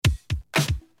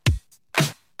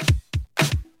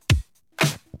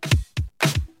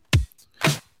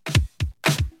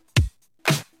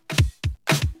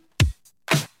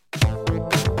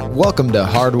Welcome to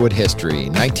Hardwood History,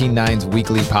 1909's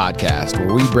weekly podcast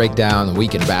where we break down the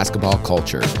week in basketball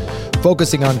culture,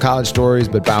 focusing on college stories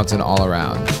but bouncing all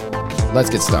around. Let's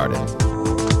get started.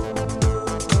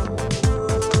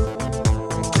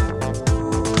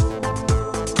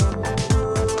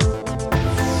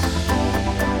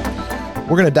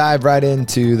 We're going to dive right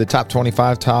into the top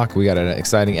 25 talk. We got an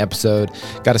exciting episode.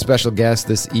 Got a special guest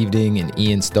this evening in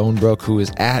Ian Stonebrook, who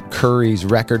is at Curry's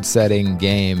record-setting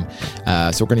game.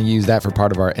 So we're going to use that for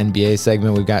part of our NBA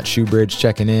segment. We've got Shoebridge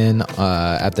checking in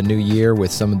at the new year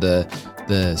with some of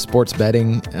the sports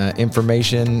betting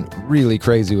information. Really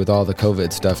crazy with all the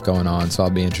COVID stuff going on, so I'll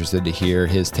be interested to hear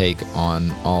his take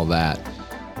on all that.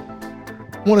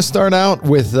 I want to start out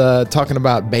with talking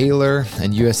about Baylor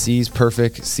and USC's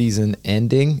perfect season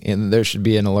ending. And there should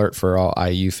be an alert for all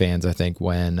IU fans, I think,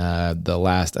 when the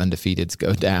last undefeateds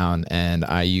go down and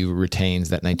IU retains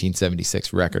that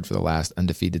 1976 record for the last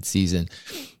undefeated season.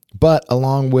 But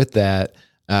along with that,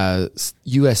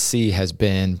 USC has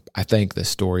been, I think, the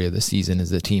story of the season is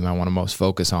the team I want to most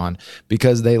focus on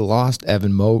because they lost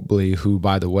Evan Mobley, who,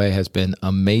 by the way, has been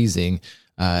amazing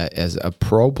as a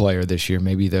pro player this year,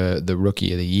 maybe the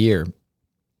rookie of the year.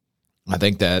 I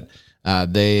think that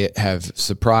they have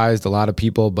surprised a lot of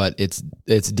people, but it's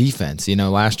defense. You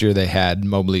know, last year they had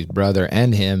Mobley's brother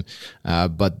and him,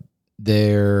 but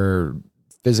their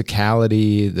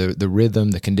physicality, the rhythm,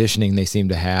 the conditioning they seem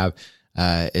to have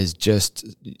is just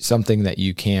something that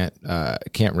you can't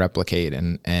replicate,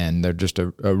 and they're just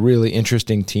a really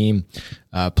interesting team.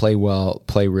 Play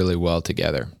really well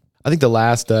together. I think the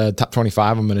last top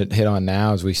 25 I'm going to hit on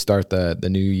now as we start the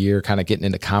new year, kind of getting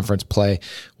into conference play.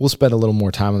 We'll spend a little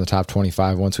more time on the top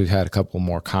 25 once we've had a couple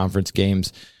more conference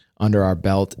games under our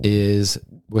belt is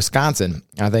Wisconsin.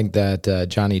 I think that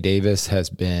Johnny Davis has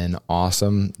been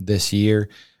awesome this year,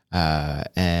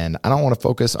 and I don't want to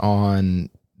focus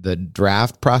on the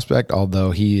draft prospect,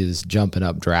 although he is jumping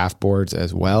up draft boards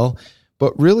as well,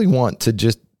 but really want to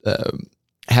just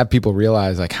have people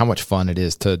realize like how much fun it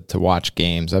is to watch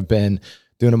games. I've been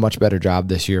doing a much better job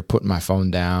this year, putting my phone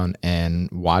down and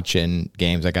watching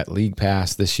games. I got League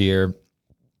Pass this year,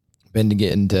 been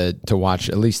getting to watch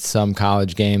at least some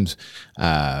college games,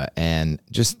 and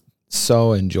just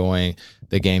so enjoying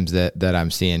the games that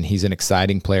I'm seeing. He's an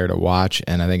exciting player to watch,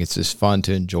 and I think it's just fun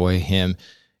to enjoy him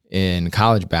in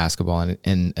college basketball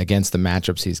and against the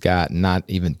matchups he's got, not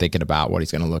even thinking about what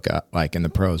he's going to look like in the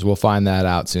pros. We'll find that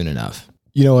out soon enough.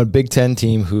 You know, a Big Ten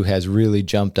team who has really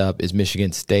jumped up is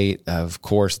Michigan State. Of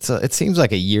course, it seems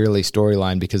like a yearly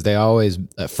storyline because they always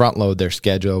front load their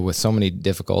schedule with so many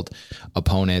difficult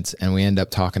opponents, and we end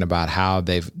up talking about how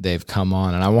they've come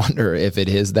on. And I wonder if it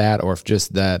is that, or if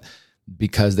just that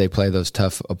because they play those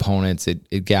tough opponents, it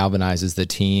galvanizes the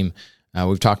team.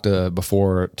 We've talked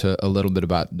before a little bit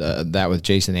about that with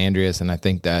Jason Andreas, and I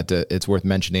think that it's worth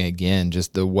mentioning again.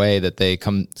 Just the way that they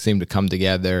seem to come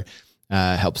together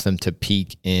helps them to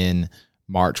peak in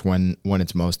March when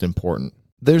it's most important.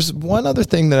 There's one other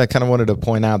thing that I kind of wanted to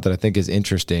point out that I think is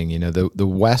interesting. You know, the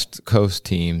West Coast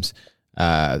teams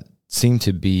seem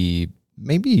to be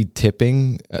maybe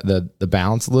tipping the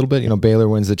balance a little bit. You know, Baylor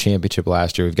wins the championship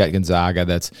last year. We've got Gonzaga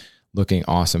that's looking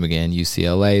awesome again.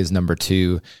 UCLA is number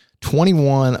 2.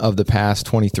 21 of the past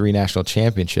 23 national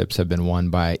championships have been won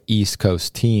by East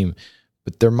Coast team.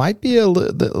 But there might be a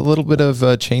little bit of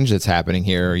a change that's happening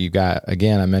here. You got,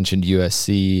 again, I mentioned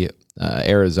USC,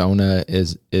 Arizona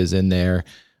is in there.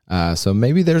 So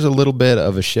maybe there's a little bit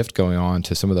of a shift going on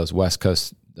to some of those West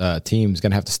Coast teams.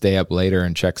 Going to have to stay up later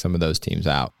and check some of those teams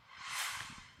out.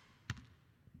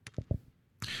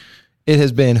 It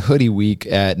has been Hoodie Week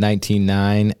at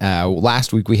 1909.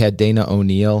 Last week we had Dana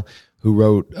O'Neill, who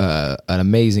wrote an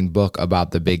amazing book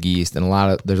about the Big East, and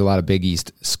there's a lot of Big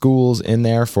East schools in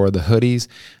there for the hoodies,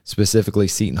 specifically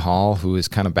Seton Hall, who is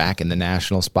kind of back in the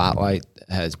national spotlight,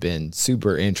 has been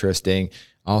super interesting.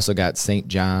 Also got St.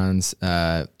 John's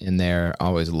in there.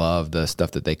 Always love the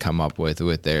stuff that they come up with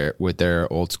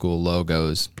their old school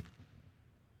logos.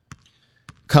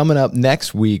 Coming up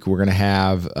next week, we're going to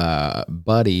have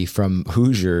Buddy from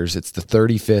Hoosiers. It's the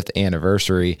 35th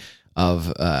anniversary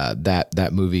of that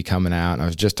movie coming out. And I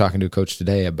was just talking to a coach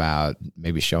today about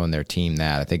maybe showing their team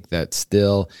that. I think that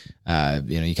still,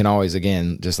 you can always,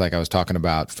 again, just like I was talking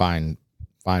about, find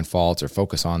faults or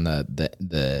focus on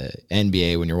the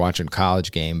NBA when you're watching a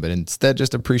college game, but instead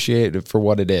just appreciate it for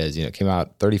what it is. You know, it came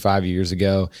out 35 years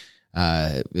ago.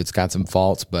 It's got some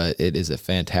faults, but it is a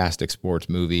fantastic sports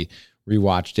movie.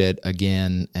 Rewatched it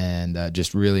again and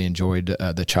just really enjoyed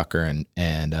the Chucker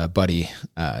and Buddy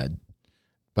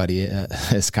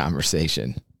his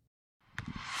conversation.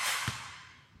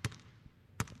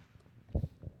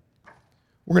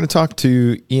 We're going to talk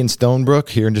to Ian Stonebrook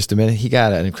here in just a minute. He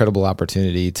got an incredible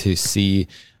opportunity to see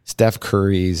Steph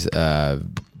Curry's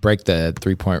break the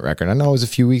three-point record. I know it was a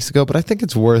few weeks ago, but I think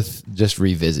it's worth just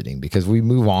revisiting because we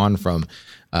move on from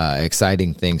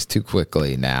exciting things too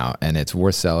quickly now, and it's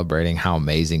worth celebrating how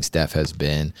amazing Steph has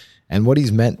been and what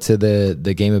he's meant to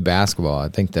the game of basketball. I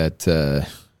think that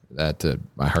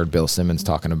I heard Bill Simmons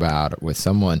talking about with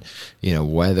someone,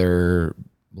 whether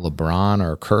LeBron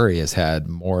or Curry has had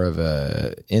more of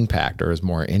a impact or is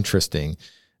more interesting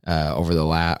over the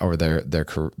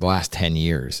last 10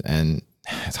 years, and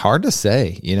it's hard to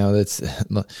say.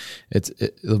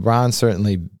 LeBron's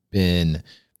certainly been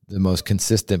the most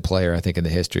consistent player, I think, in the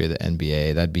history of the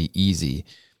NBA. That'd be easy,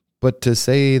 but to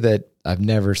say that I've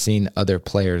never seen other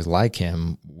players like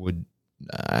him would,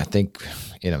 I think,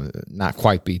 not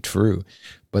quite be true.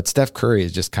 But Steph Curry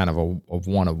is just kind of a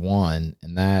one of one,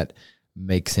 and that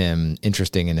makes him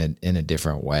interesting in a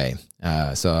different way.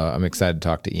 So I'm excited to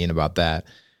talk to Ian about that.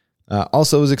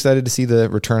 Also was excited to see the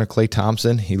return of Klay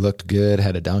Thompson. He looked good,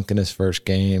 had a dunk in his first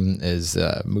game, is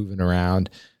moving around.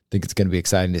 I think it's going to be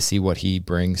exciting to see what he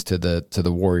brings to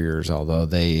the Warriors, although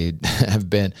they have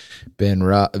been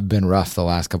rough the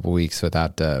last couple of weeks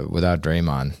without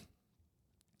Draymond.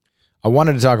 I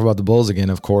wanted to talk about the Bulls again,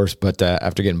 of course, but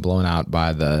after getting blown out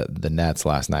by the Nets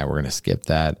last night, we're going to skip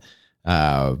that.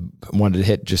 Wanted to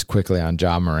hit just quickly on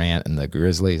Ja Morant and the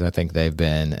Grizzlies. I think they've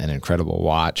been an incredible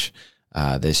watch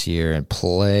this year and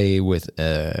play with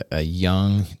a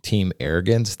young team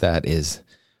arrogance that is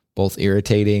both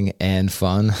irritating and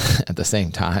fun at the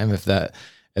same time, if that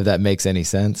makes any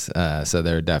sense. So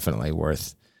they're definitely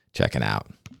worth checking out.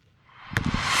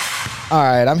 All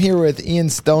right, I'm here with Ian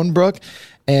Stonebrook.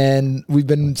 And we've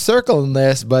been circling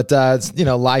this, but it's,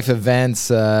 life events,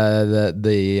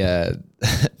 the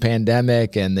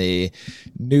pandemic and the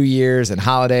New Year's and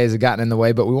holidays have gotten in the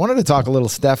way. But we wanted to talk a little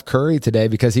Steph Curry today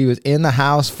because he was in the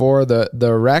house for the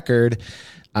record.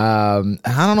 I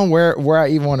don't know where I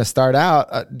even want to start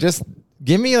out. Just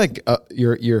give me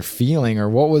your feeling, or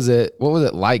what was it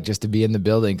like just to be in the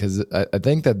building? Because I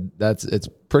think it's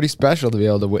pretty special to be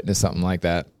able to witness something like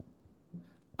that.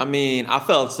 I mean, I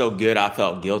felt so good. I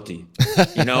felt guilty,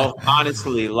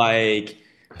 honestly,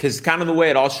 because kind of the way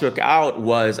it all shook out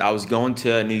was I was going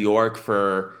to New York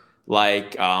for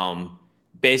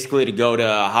basically to go to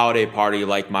a holiday party,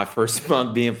 my first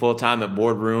month being full time at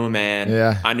Boardroom. And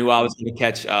yeah. I knew I was going to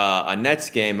catch a Nets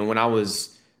game. And when I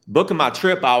was booking my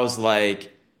trip, I was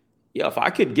like, if I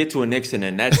could get to a Knicks and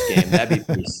a Nets game, that'd be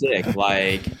pretty sick.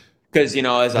 Because, and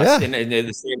at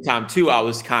the same time too, I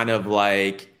was kind of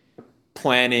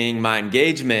planning my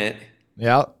engagement.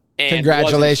 Yeah.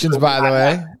 Congratulations, by the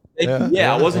way.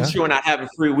 I wasn't sure when I'd have a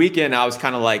free weekend. I was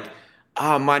kind of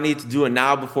I might need to do it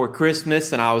now before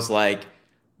Christmas. And I was like,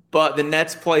 but the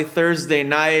Nets play Thursday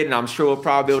night and I'm sure we'll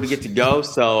probably be able to get to go.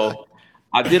 So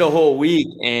I did a whole week,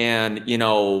 and,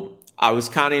 I was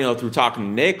kind of, through talking to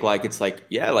Nick,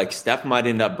 Steph might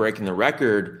end up breaking the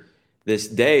record this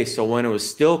day. So when it was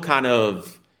still kind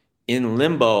of in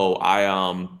limbo,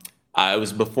 it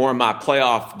was before my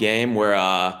playoff game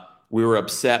where we were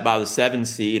upset by the 7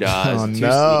 seed. Oh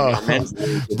no!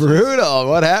 Brutal.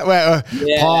 What happened?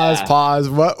 Yeah. Pause.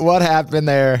 What happened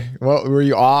there? What were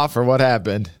you off, or what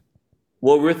happened?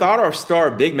 Well, without our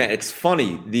star big man, it's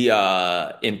funny.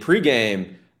 In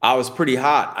pregame, I was pretty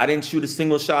hot. I didn't shoot a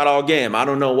single shot all game. I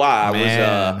don't know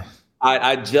why.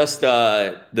 I just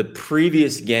the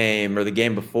previous game or the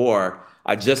game before,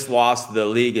 I just lost the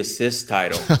league assist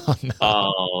title.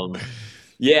 Oh, no.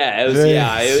 It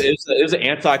was an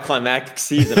anticlimactic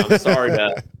season. I'm sorry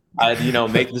to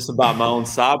make this about my own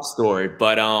sob story,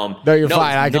 but no, you're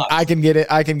fine. I can get it.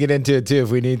 I can get into it too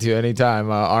if we need to anytime.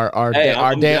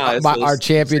 Our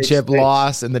championship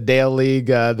loss in the Dale League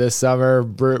this summer,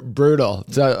 brutal.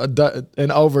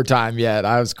 In overtime yet,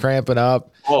 I was cramping up.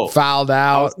 Fouled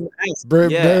out,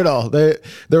 brutal. There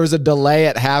was a delay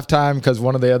at halftime because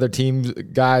one of the other team's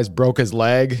guys broke his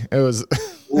leg. It was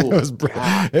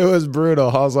it was brutal.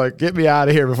 I was like, get me out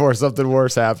of here before something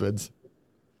worse happens.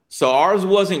 So ours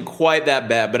wasn't quite that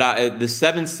bad, but the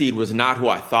 7 seed was not who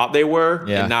I thought they were,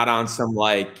 and not on some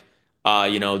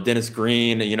Dennis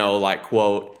Green,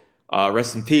 quote,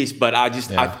 rest in peace. But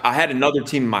I had another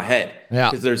team in my head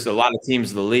because there's a lot of teams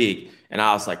in the league. And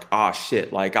I was like, oh,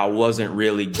 shit, I wasn't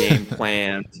really game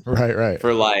planned right.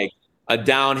 for a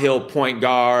downhill point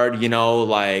guard,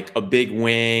 a big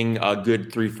wing, a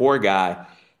good 3-4 guy.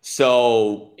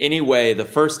 So anyway, the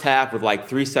first half with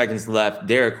 3 seconds left,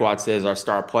 Derek Watson, our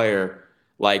star player,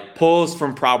 pulls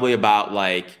from probably about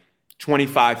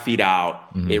 25 feet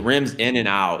out. Mm-hmm. It rims in and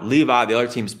out. Levi, the other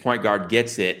team's point guard,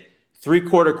 gets it,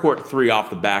 3/4 court three off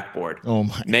the backboard. Oh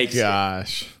my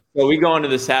gosh. So we go into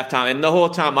this halftime, and the whole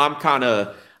time I kind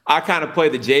of play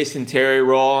the Jason Terry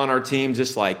role on our team,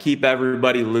 just like keep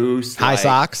everybody loose. High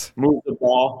socks. Move the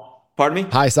ball. Pardon me?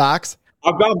 High socks.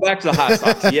 I've gone back to the high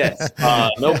socks, yes.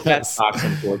 No fat socks,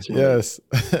 unfortunately. Yes.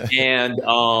 And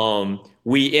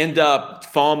we end up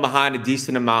falling behind a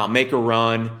decent amount, make a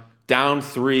run, down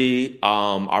 3.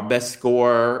 Our best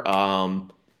scorer,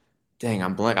 I'm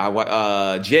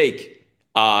blank. Jake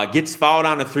gets fouled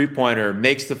on a 3-pointer,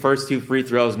 makes the first 2 free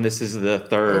throws, misses the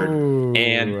third. Ooh.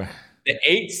 And the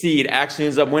 8 seed actually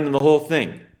ends up winning the whole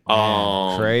thing.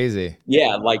 Crazy.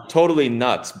 Yeah, like totally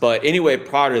nuts. But anyway,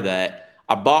 prior to that,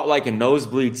 I bought like a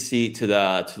nosebleed seat to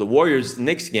the Warriors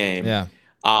Knicks game. Yeah.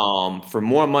 For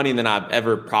more money than I've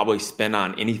ever probably spent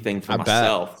on anything for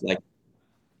myself. Bet.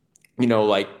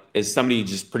 Like, as somebody who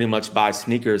just pretty much buys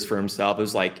sneakers for himself, it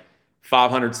was like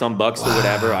 $500 some bucks or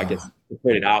whatever. I guess to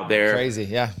put it out there. Crazy,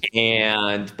 yeah.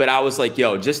 But I was like,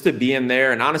 yo, just to be in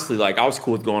there, and honestly, like I was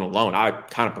cool with going alone. I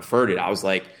kind of preferred it. I was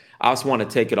like, I just want to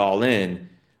take it all in.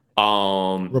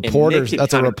 Reporters,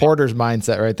 that's a reporter's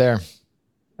mindset right there.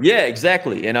 Yeah,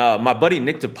 exactly. And my buddy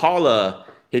Nick DePaula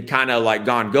had kind of like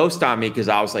gone ghost on me because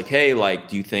I was like, hey, like,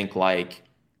 do you think like,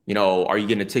 are you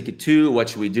getting a ticket too? What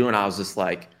should we do? And I was just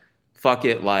like, fuck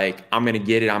it. Like, I'm going to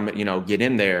get it. I'm going to, get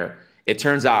in there. It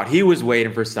turns out he was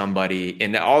waiting for somebody.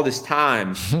 And all this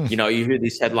time, you hear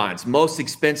these headlines, most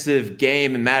expensive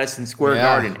game in Madison Square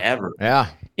Garden ever. Yeah.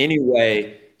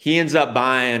 Anyway, he ends up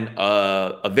buying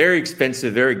a very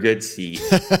expensive, very good seat.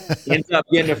 He ends up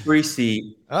getting a free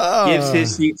seat, gives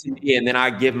his seat to me, and then I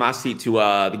give my seat to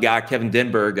the guy, Kevin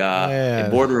Denberg,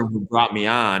 in Boardroom, who brought me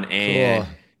on. And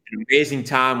an amazing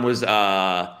time was,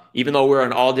 even though we're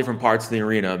in all different parts of the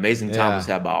arena, amazing time was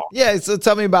had ball. Yeah, so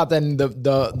tell me about then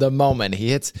the moment he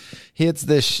hits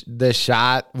this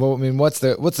shot. Well, I mean, what's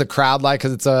the crowd like?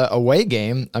 Because it's a away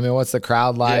game. I mean, what's the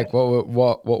crowd like? Yeah.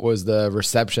 What was the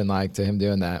reception like to him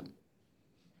doing that?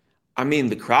 I mean,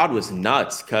 the crowd was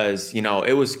nuts because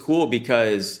it was cool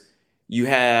because you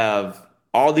have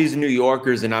all these New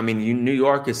Yorkers, and I mean, New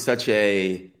York is such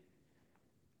a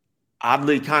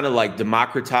oddly kind of like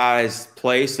democratized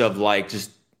place of like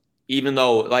just. Even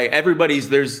though like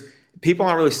there's people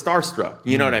aren't really starstruck,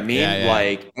 you know what I mean? Yeah.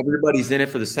 Like everybody's in it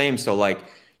for the same. So like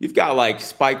you've got like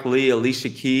Spike Lee, Alicia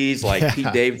Keys, like Pete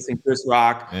Davidson, Chris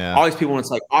Rock, all these people. And it's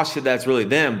like, oh shit, that's really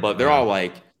them. But they're all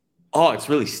like, oh, it's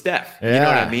really Steph. You know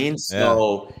what I mean?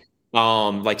 So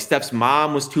like Steph's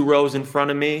mom was 2 rows in front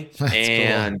of me. That's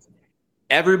and cool.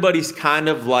 Everybody's kind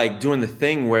of like doing the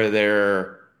thing where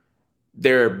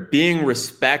they're being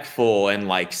respectful and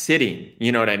like sitting,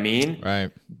 you know what I mean? Right.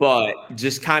 But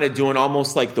just kind of doing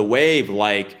almost like the wave,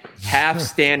 like half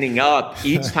standing up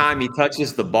each time he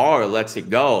touches the bar or lets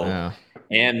it go. Yeah.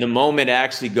 And the moment it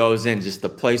actually goes in, just the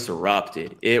place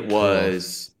erupted. It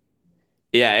was,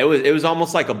 it was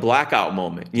almost like a blackout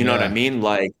moment. You know what I mean?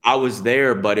 Like I was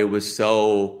there, but it was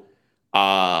so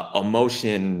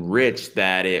emotion rich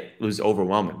that it was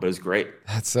overwhelming, but it was great.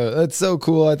 That's so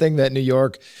cool. I think that New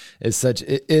York is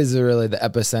really the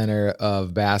epicenter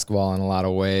of basketball in a lot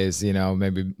of ways,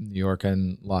 maybe New York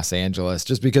and Los Angeles,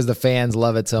 just because the fans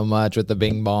love it so much with the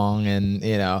bing bong and,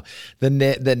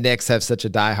 the Knicks have such a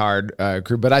diehard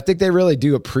crew, but I think they really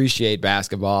do appreciate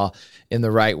basketball in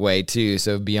the right way too.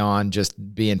 So beyond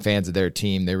just being fans of their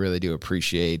team, they really do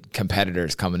appreciate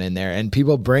competitors coming in there, and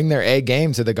people bring their A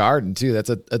game to the Garden too. That's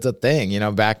a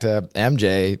thing, back to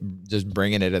MJ just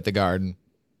bringing it at the Garden.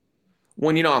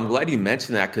 Well, I'm glad you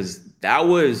mentioned that because that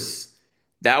was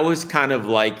kind of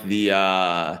like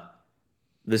the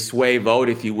sway vote,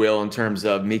 if you will, in terms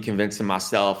of me convincing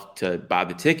myself to buy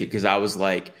the ticket. Because I was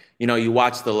like, you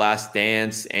watch The Last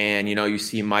Dance and, you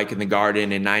see Mike in the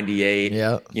Garden in 98, in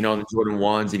the Jordan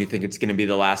 1s, and you think it's going to be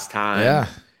the last time. Yeah.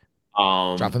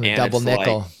 Dropping the double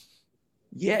nickel.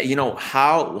 Like,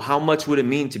 how much would it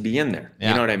mean to be in there? Yeah.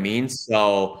 You know what I mean?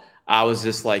 So I was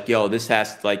just like, yo, this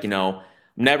has to, like,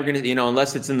 I'm never going to,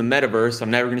 unless it's in the metaverse,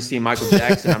 I'm never going to see Michael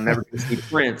Jackson. I'm never going to see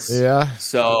Prince. Yeah.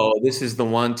 So this is the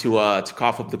one to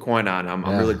cough up the coin on. I'm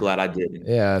really glad I did.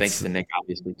 Yeah. Thanks to Nick,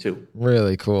 obviously, too.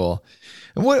 Really cool.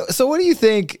 And what do you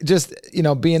think, just,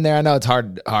 being there, I know it's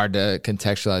hard to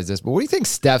contextualize this, but what do you think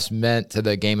Steph's meant to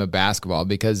the game of basketball?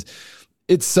 Because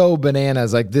it's so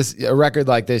bananas. Like a record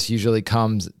like this usually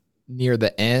comes near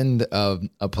the end of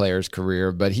a player's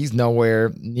career, but he's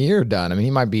nowhere near done. I mean,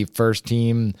 he might be first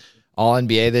team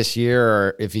All-NBA this year,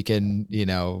 or if he can,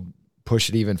 push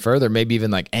it even further, maybe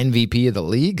even like MVP of the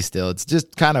league still. It's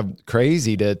just kind of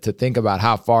crazy to think about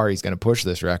how far he's going to push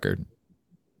this record.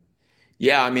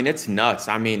 Yeah, I mean, it's nuts.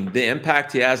 I mean, the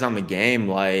impact he has on the game,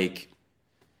 like,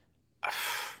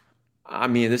 I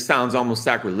mean, this sounds almost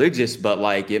sacrilegious, but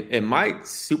like it might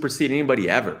supersede anybody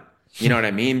ever. You know what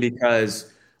I mean?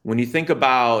 Because when you think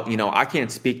about, I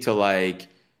can't speak to like,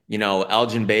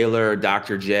 Elgin Baylor,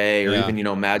 Dr. J, or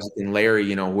even, Magic and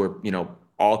Larry, who are,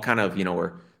 all kind of,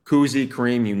 or Kuzi,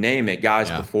 Kareem, you name it,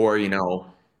 guys before,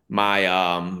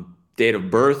 my date of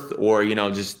birth or,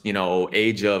 just,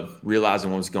 age of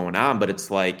realizing what was going on. But it's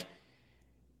like,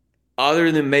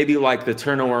 other than maybe like the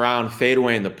turnaround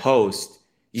fadeaway in the post,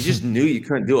 you just knew you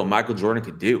couldn't do what Michael Jordan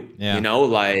could do. Yeah.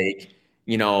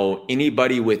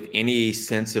 Anybody with any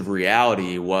sense of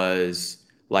reality was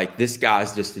like, this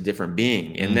guy's just a different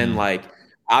being. And then like,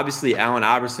 obviously Allen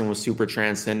Iverson was super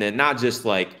transcendent, not just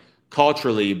like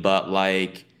culturally, but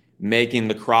like making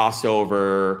the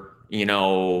crossover,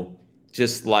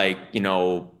 just like,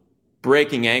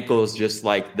 breaking ankles, just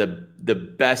like the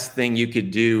best thing you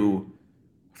could do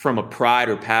from a pride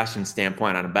or passion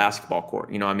standpoint on a basketball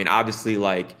court. Obviously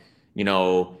like,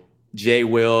 Jay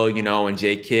Will, and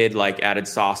Jay Kidd like added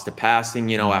sauce to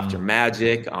passing, after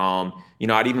Magic.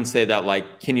 I'd even say that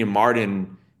like Kenyon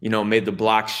Martin, made the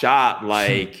block shot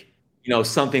like,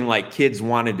 something like kids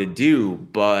wanted to do.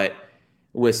 But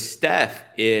with Steph,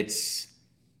 it's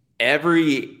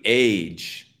every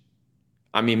age.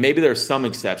 I mean, maybe there's some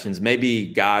exceptions. Maybe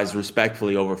guys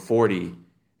respectfully over 40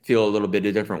 feel a little bit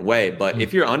a different way. But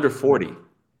if you're under 40,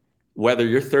 whether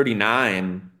you're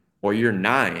 39 or you're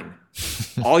 9,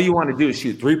 all you want to do is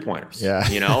shoot 3-pointers. Yeah.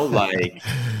 Like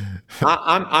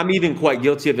I'm even quite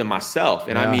guilty of it myself.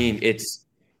 And I mean, it's,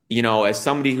 as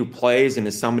somebody who plays and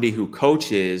as somebody who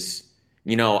coaches,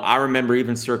 I remember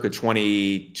even circa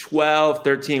 2012,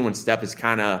 13, when Steph is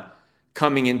kind of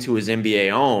coming into his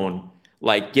NBA own,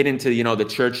 like get into, the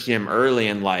church gym early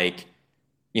and like,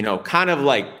 kind of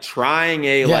like trying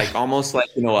like almost like,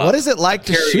 what is it like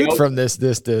to shoot from this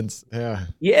distance?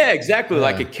 Yeah, exactly.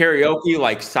 Like a karaoke,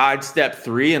 like sidestep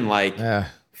 3 and like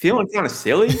feeling kind of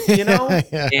silly,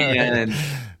 and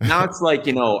now it's like,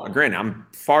 granted, I'm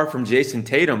far from Jason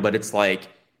Tatum, but it's like,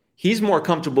 he's more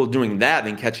comfortable doing that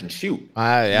than catch and shoot.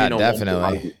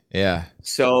 Definitely. Yeah.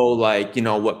 So like,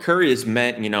 what Curry has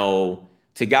meant,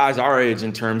 to guys our age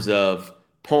in terms of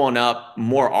pulling up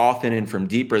more often and from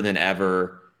deeper than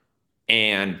ever,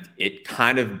 and it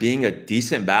kind of being a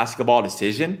decent basketball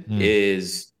decision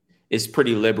is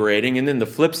pretty liberating. And then the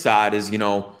flip side is,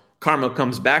 karma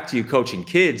comes back to you coaching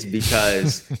kids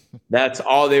because that's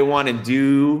all they want to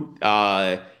do.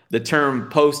 The term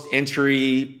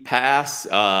post-entry pass.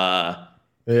 I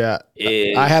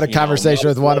had a conversation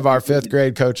with one of our 5th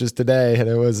grade coaches today, and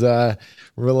it was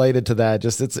related to that.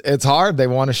 Just it's hard. They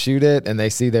want to shoot it, and they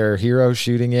see their hero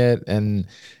shooting it, and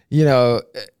the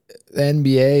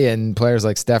NBA and players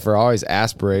like Steph are always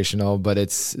aspirational, but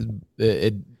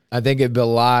I think it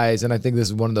belies, and I think this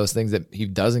is one of those things that he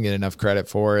doesn't get enough credit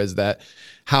for, is that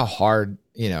how hard,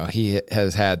 he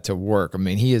has had to work. I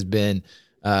mean, he has been,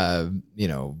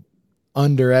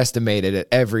 underestimated at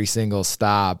every single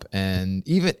stop. And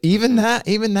even now,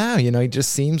 he just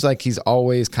seems like he's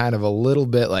always kind of a little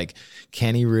bit like,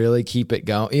 can he really keep it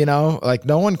going? Like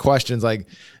no one questions like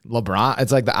LeBron.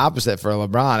 It's like the opposite for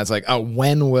LeBron. It's like, oh,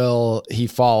 when will he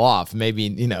fall off? Maybe,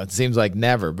 it seems like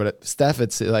never, but Steph,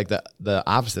 it's like the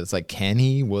opposite. It's like,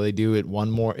 will he do it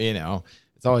one more,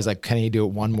 It's always like, can he do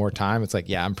it one more time? It's like,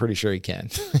 yeah, I'm pretty sure he can.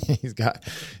 he's got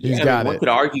it. One could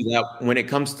argue that when it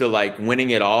comes to like winning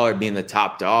it all or being the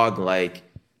top dog, like,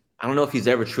 I don't know if he's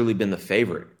ever truly been the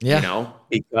favorite,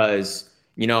 because,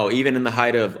 even in the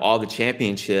height of all the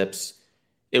championships,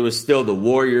 it was still the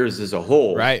Warriors as a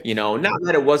whole, right? Not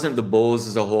that it wasn't the Bulls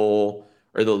as a whole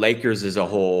or the Lakers as a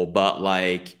whole, but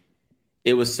like,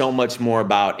 it was so much more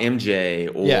about MJ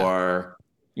or,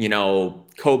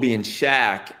 Kobe and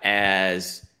Shaq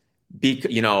as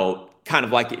kind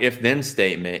of like if then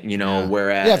statement,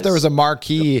 whereas if there was a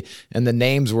marquee and the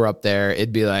names were up there,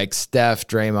 it'd be like Steph,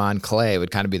 Draymond, Clay would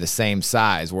kind of be the same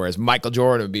size, whereas Michael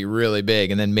Jordan would be really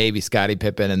big, and then maybe Scottie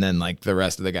Pippen, and then like the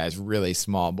rest of the guys really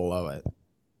small below it.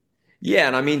 Yeah,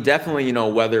 and I mean definitely,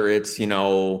 whether it's,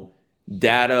 data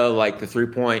like the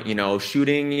 3-point,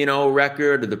 shooting,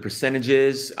 record or the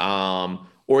percentages, or,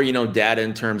 data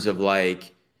in terms of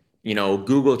like,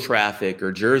 Google traffic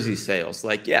or jersey sales.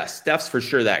 Like, yeah, Steph's for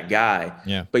sure that guy.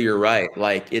 Yeah. But you're right.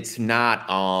 Like, it's not,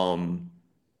 I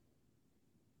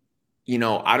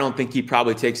don't think he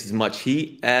probably takes as much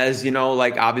heat as,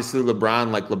 like obviously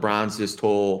LeBron, like LeBron's just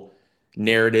whole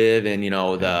narrative and,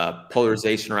 the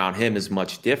polarization around him is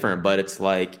much different, but it's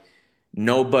like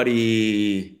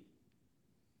nobody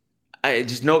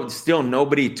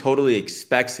totally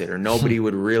expects it or nobody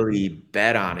would really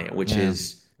bet on it, which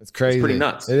is It's crazy. It's pretty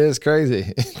nuts. It is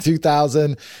crazy.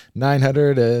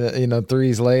 2,900,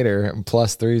 threes later,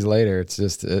 plus threes later. It's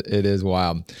just, it is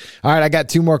wild. All right. I got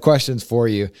two more questions for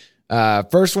you.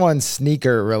 First one,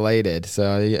 sneaker related. So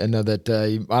I know that,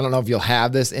 I don't know if you'll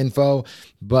have this info,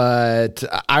 but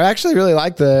I actually really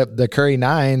like the Curry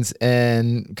 9s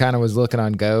and kind of was looking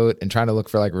on GOAT and trying to look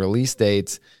for like release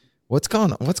dates. What's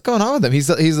going on with him? He's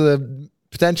a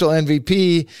potential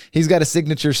MVP. He's got a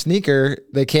signature sneaker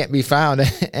that can't be found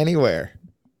anywhere.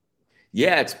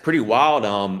 Yeah, it's pretty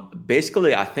wild.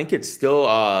 Basically, I think it's still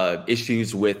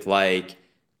issues with like,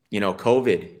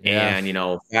 COVID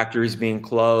and, factories being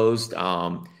closed,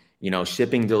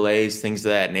 shipping delays, things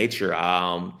of that nature.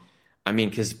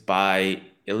 Because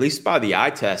at least by the eye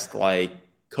test, like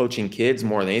coaching kids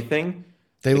more than anything,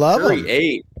 they love Curry him.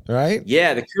 8. Right?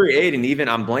 Yeah, the Curry 8, and even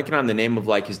I'm blanking on the name of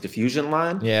like his diffusion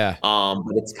line. Yeah.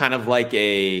 But it's kind of like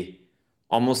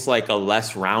almost like a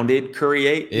less rounded Curry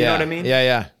 8. You know what I mean?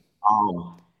 Yeah.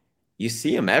 You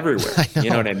see them everywhere.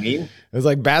 You know what I mean? It's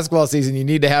like basketball season. You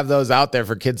need to have those out there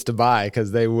for kids to buy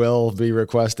because they will be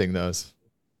requesting those.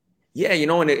 Yeah,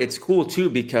 and it's cool too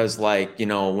because like,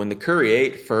 when the Curry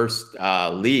 8 first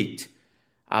leaked,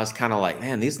 I was kind of like,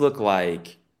 man, these look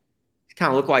like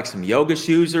some yoga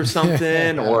shoes or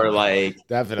something, or like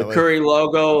definitely the Curry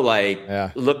logo,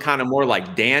 look kind of more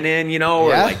like Dannon, or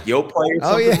like Yoplait or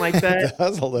something like that. It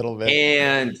does a little bit.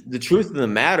 And the truth of the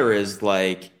matter is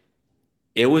like,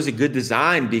 it was a good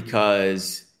design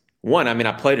because one,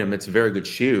 I played them. It's a very good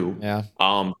shoe. Yeah.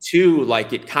 Two,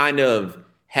 like it kind of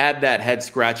had that head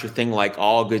scratcher thing like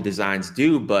all good designs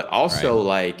do, but also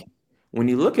like when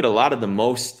you look at a lot of the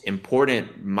most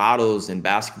important models in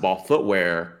basketball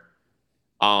footwear,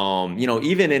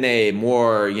 even in a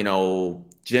more,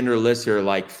 genderless or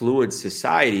like fluid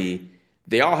society,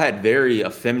 they all had very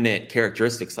effeminate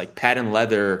characteristics, like patent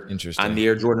leather on the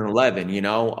Air Jordan 11,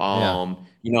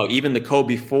 even the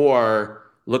Kobe 4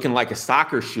 looking like a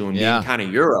soccer shoe and being kind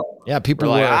of Euro. Yeah, people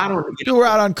were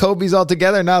out on Kobe's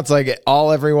altogether. Now it's like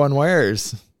all everyone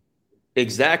wears.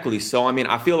 Exactly. So,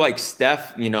 I feel like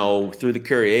Steph, through the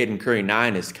Curry 8 and Curry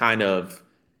 9 is kind of,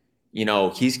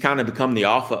 he's kind of become the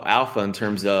alpha in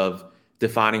terms of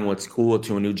defining what's cool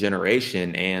to a new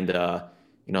generation. And,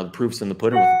 the proof's in the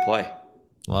pudding with the play.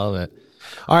 Love it.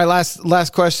 All right.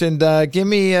 Last question. Give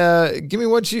me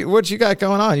what you got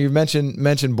going on. You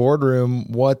mentioned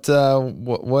Boardroom. What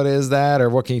is that, or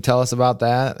what can you tell us about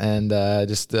that? And,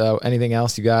 just, anything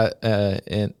else you got,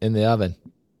 in the oven?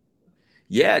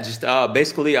 Yeah. Just,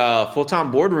 basically,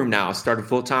 full-time Boardroom now. Started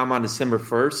full-time on December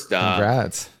 1st.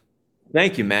 Congrats.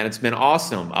 Thank you, man. It's been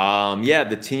awesome.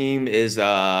 The team is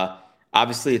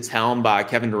obviously it's helmed by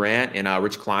Kevin Durant and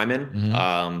Rich Kleiman.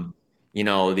 Mm-hmm.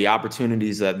 The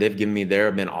opportunities that they've given me there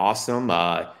have been awesome.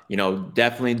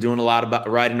 Definitely doing a lot about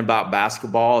writing about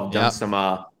basketball. I've done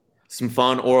some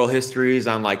fun oral histories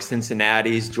on like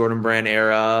Cincinnati's Jordan Brand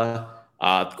era,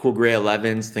 Cool Gray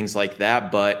 11s, things like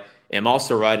that. But I'm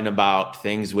also writing about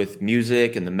things with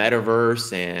music and the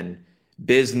metaverse and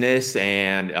business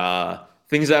and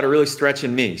things that are really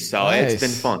stretching me. So It's been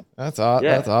fun. That's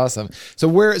awesome. So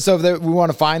we want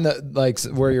to find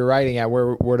where you're writing at,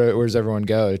 where does everyone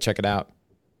go to check it out?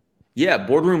 Yeah.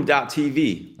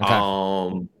 Boardroom.tv.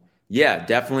 Okay.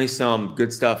 Definitely some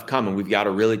good stuff coming. We've got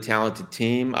a really talented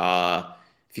team.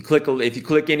 If you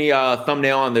click any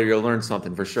thumbnail on there, you'll learn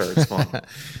something for sure. It's fun.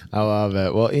 I love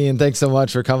it. Well, Ian, thanks so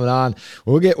much for coming on.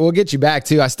 We'll get you back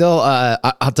too. I still,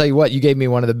 I'll tell you what, you gave me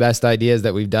one of the best ideas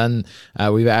that we've done.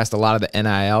 We've asked a lot of the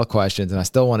NIL questions, and I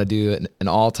still want to do an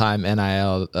all-time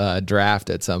NIL draft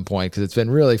at some point because it's been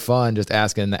really fun just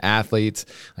asking the athletes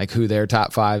like who their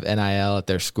top 5 NIL at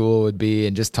their school would be,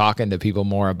 and just talking to people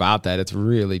more about that. It's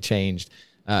really changed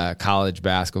college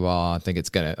basketball. I think it's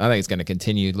gonna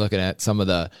continue. Looking at some of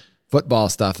the football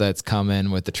stuff that's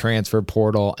coming with the transfer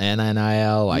portal and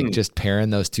NIL, just pairing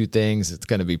those two things, it's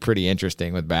gonna be pretty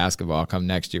interesting with basketball come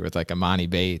next year with like Imani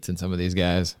Bates and some of these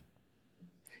guys.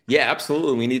 Yeah,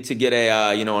 absolutely. We need to get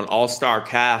an all-star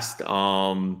cast, get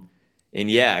a big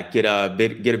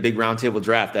roundtable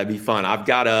draft. That'd be fun. I've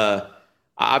got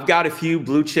a few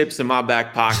blue chips in my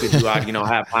back pocket who I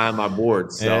have high on my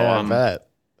board. So I bet.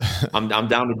 I'm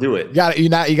down to do it. You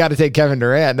got to take Kevin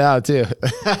Durant now too.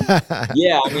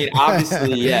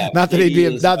 Obviously, yeah. Not that he'd be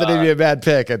a bad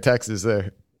pick at Texas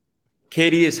there.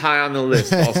 KD is high on the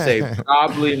list. I'll say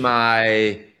probably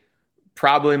my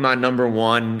number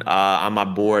one on my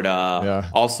board.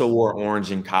 Also wore orange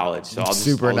in college, so I'll just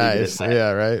super nice. Yeah,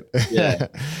 right. Yeah.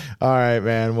 All right,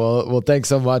 man. Well, thanks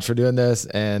so much for doing this,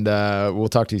 and we'll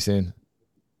talk to you soon.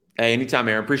 Hey, anytime,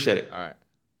 Aaron. Appreciate it. All right.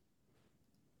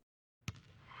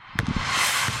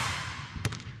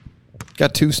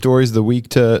 Got two stories of the week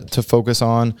to focus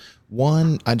on.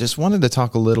 One, I just wanted to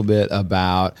talk a little bit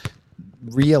about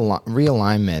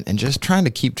realignment and just trying to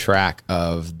keep track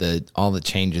of all the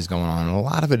changes going on. And a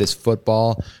lot of it is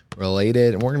football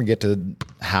related, and we're going to get to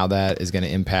how that is going to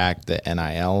impact the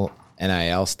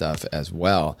NIL stuff as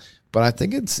well. But I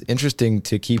think it's interesting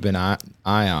to keep an eye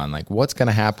on, like, what's going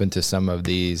to happen to some of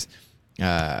these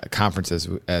conferences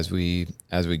as we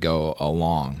go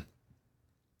along.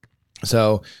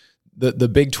 So the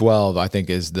Big 12, I think,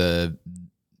 is the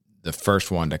first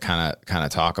one to kind of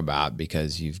talk about,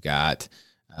 because you've got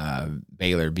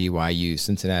Baylor, BYU,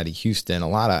 Cincinnati, Houston, a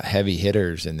lot of heavy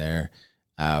hitters in there.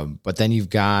 But then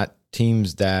you've got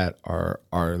teams that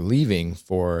are leaving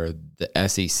for the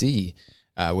SEC,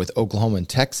 with Oklahoma and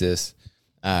Texas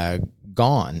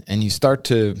gone, and you start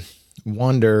to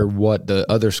wonder what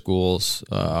the other schools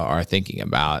are thinking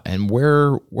about and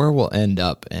where we'll end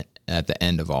up at the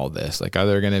end of all this. Like, is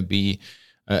there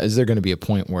going to be a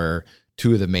point where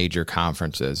two of the major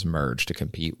conferences merge to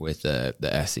compete with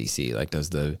the SEC? Like, does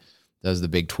the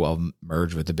Big 12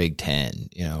 merge with the Big 10,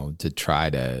 to try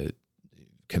to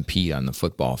compete on the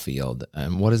football field?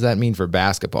 And what does that mean for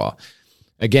basketball?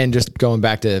 Again, just going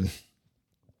back to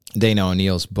Dana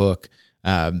O'Neill's book,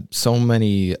 so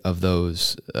many of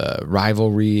those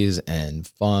rivalries and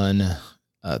fun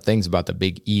things about the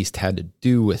Big East had to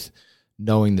do with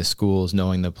knowing the schools,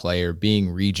 knowing the player, being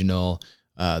regional.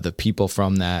 The people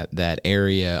from that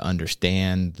area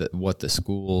understand what the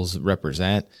schools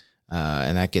represent,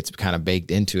 and that gets kind of baked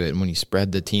into it. And when you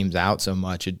spread the teams out so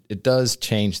much, it does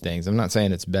change things. I'm not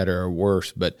saying it's better or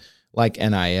worse, but like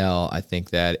NIL, I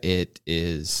think that it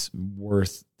is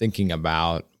worth thinking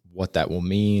about what that will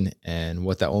mean and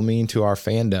what that will mean to our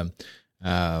fandom.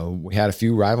 We had a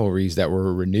few rivalries that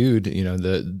were renewed.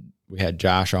 We had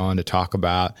Josh on to talk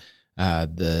about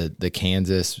the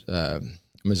Kansas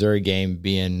Missouri game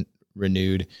being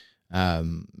renewed.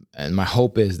 And my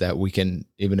hope is that we can,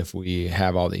 even if we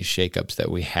have all these shakeups, that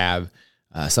we have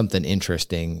something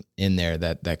interesting in there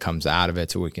that comes out of it,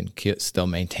 so we can still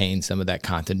maintain some of that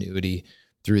continuity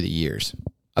through the years.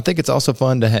 I think it's also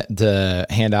fun to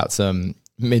hand out some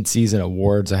mid-season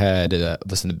awards. I had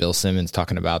listened to Bill Simmons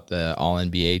talking about the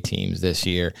All-NBA teams this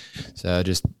year. So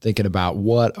just thinking about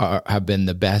what have been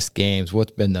the best games,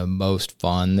 what's been the most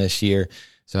fun this year.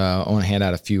 So I want to hand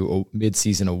out a few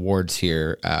mid-season awards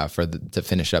here to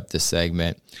finish up this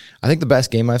segment. I think the best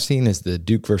game I've seen is the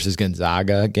Duke versus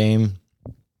Gonzaga game.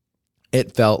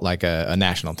 It felt like a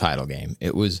national title game.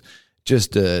 It was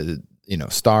just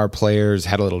star players,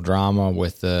 had a little drama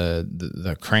with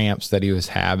the cramps that he was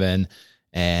having.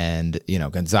 And,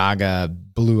 Gonzaga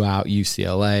blew out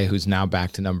UCLA, who's now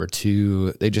back to number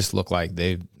 2. They just look like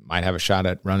they might have a shot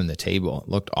at running the table. It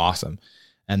looked awesome.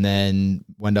 And then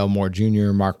Wendell Moore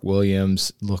Jr., Mark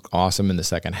Williams looked awesome in the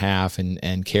second half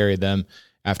and carried them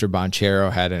after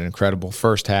Banchero had an incredible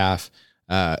first half.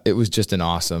 It was just an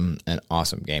awesome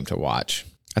game to watch.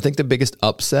 I think the biggest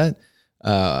upset,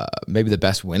 maybe the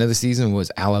best win of the season, was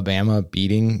Alabama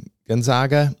beating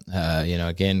Gonzaga.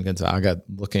 Again, Gonzaga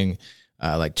looking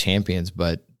like champions,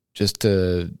 but just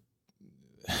to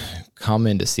come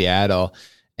into Seattle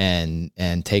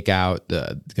and take out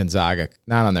the Gonzaga,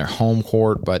 not on their home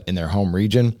court, but in their home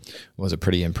region, was a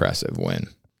pretty impressive win.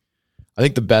 I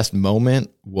think the best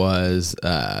moment was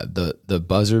the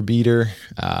buzzer beater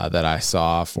that I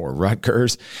saw for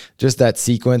Rutgers. Just that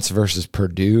sequence versus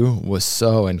Purdue was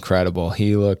so incredible.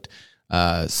 He looked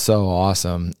so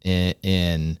awesome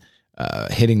in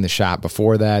hitting the shot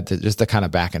before that, just the kind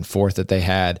of back and forth that they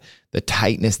had, the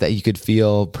tightness that you could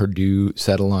feel Purdue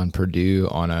settle on Purdue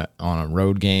on a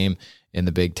road game in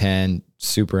the Big Ten.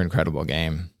 Super incredible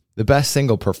game. The best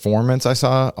single performance I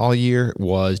saw all year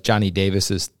was Johnny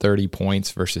Davis's 30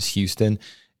 points versus Houston.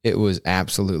 It was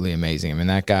absolutely amazing. I mean,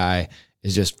 that guy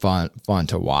is just fun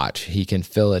to watch. He can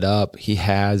fill it up. He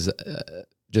has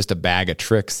just a bag of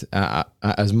tricks.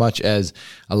 As much as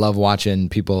I love watching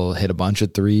people hit a bunch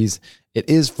of threes, it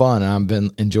is fun. And I've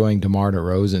been enjoying DeMar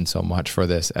DeRozan so much for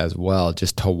this as well,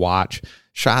 just to watch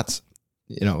shots,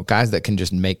 guys that can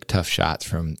just make tough shots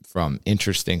from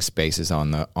interesting spaces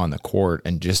on the court,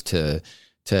 and just to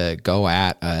go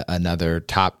at another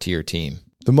top tier team.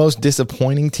 The most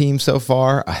disappointing team so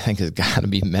far, I think, has got to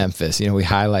be Memphis. We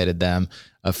highlighted them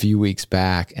a few weeks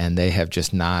back, and they have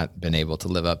just not been able to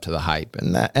live up to the hype.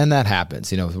 And that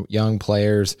happens, young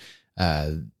players,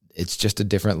 it's just a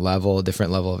different level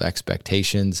of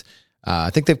expectations.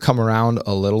 I think they've come around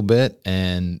a little bit,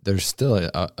 and there's still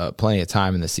plenty of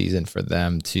time in the season for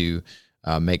them to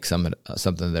make something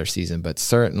of their season, but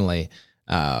certainly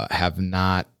have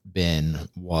not been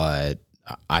what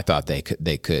I thought they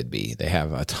could be. They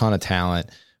have a ton of talent,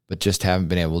 but just haven't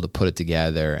been able to put it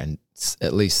together. And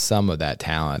at least some of that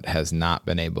talent has not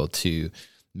been able to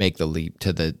make the leap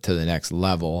to the next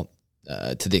level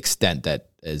to the extent that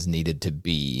is needed to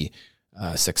be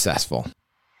successful.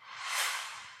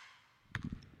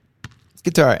 Let's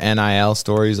get to our NIL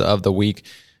stories of the week.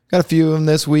 Got a few of them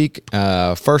this week.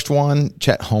 First one,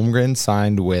 Chet Holmgren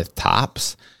signed with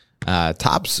Topps.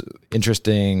 Topps,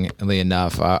 interestingly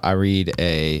enough, I read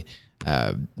a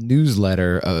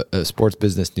newsletter, a sports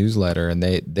business newsletter, and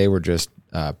they were just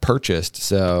purchased.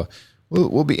 So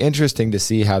will be interesting to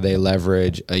see how they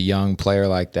leverage a young player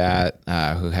like that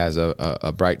who has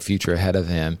a bright future ahead of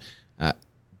him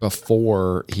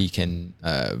before he can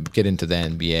get into the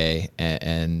NBA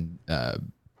and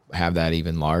have that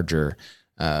even larger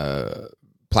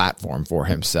platform for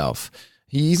himself.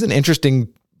 He's an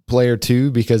interesting player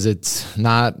too, because it's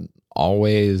not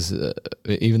always,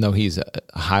 even though he's a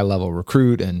high level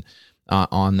recruit and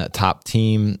on the top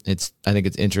team, I think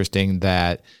it's interesting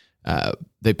that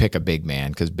they pick a big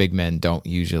man, because big men don't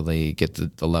usually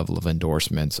get the level of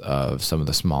endorsements of some of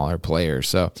the smaller players.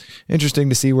 So interesting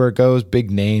to see where it goes.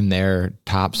 Big name there.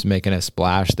 Topps making a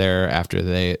splash there after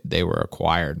they were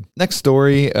acquired. Next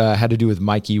story had to do with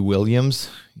Mikey Williams.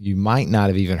 You might not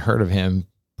have even heard of him,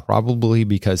 probably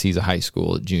because he's a high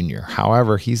school junior.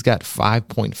 However, he's got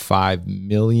 5.5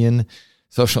 million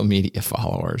social media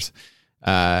followers.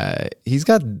 He's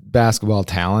got basketball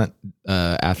talent,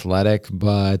 athletic,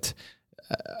 but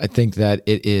I think that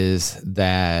it is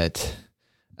that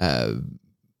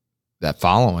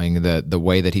following, the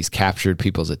way that he's captured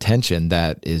people's attention,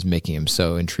 that is making him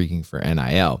so intriguing for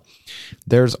NIL.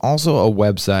 There's also a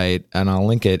website, and I'll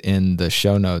link it in the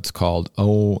show notes, called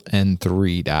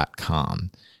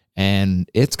on3.com.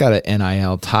 And it's got an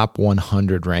NIL top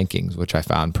 100 rankings, which I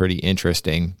found pretty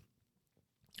interesting,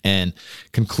 and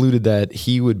concluded that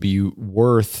he would be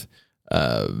worth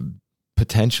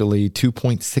potentially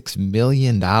 $2.6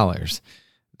 million.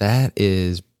 That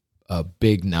is a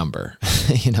big number.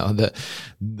 You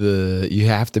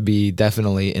have to be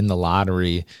definitely in the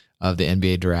lottery of the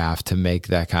NBA draft to make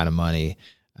that kind of money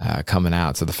coming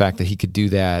out. So the fact that he could do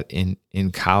that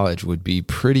in college would be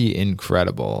pretty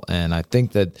incredible. And I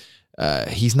think that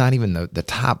he's not even the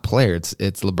top player. It's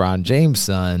LeBron James'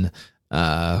 son,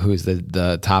 who's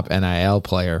the top NIL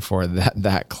player for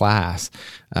that class.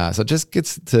 So it just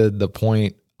gets to the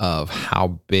point of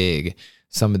how big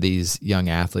some of these young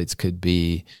athletes could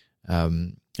be,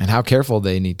 and how careful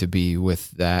they need to be with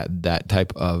that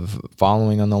type of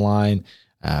following on the line,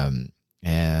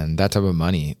 and that type of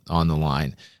money on the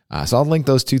line. So I'll link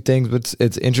those two things, but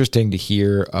it's interesting to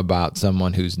hear about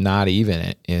someone who's not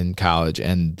even in college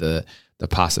and the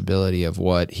possibility of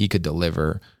what he could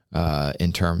deliver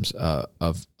in terms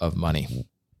of money.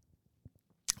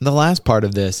 The last part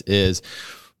of this is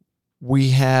we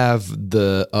have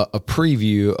a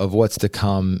preview of what's to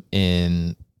come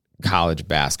in college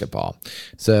basketball.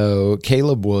 So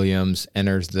Caleb Williams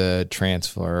enters the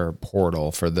transfer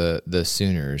portal for the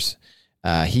Sooners.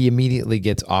 He immediately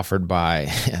gets offered by,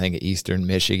 I think, Eastern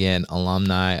Michigan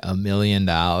alumni $1 million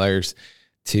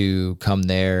to come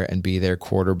there and be their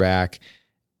quarterback.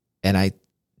 And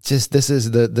this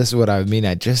is what I mean.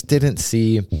 I just didn't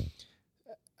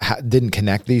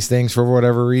connect these things for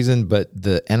whatever reason, but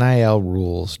the NIL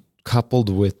rules coupled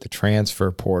with the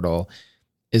transfer portal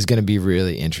is going to be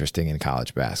really interesting in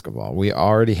college basketball. We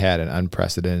already had an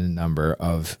unprecedented number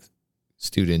of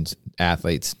students,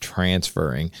 athletes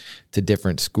transferring to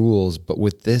different schools, but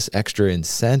with this extra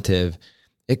incentive,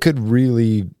 it could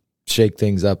really shake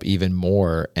things up even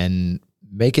more and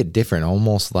make it different,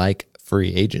 almost like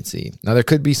free agency. Now, there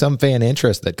could be some fan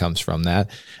interest that comes from that.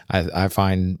 I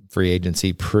find free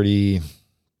agency pretty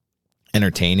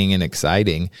entertaining and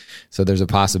exciting. So there's a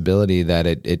possibility that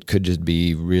it could just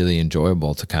be really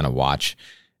enjoyable to kind of watch,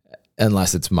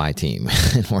 unless it's my team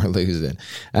and we're losing.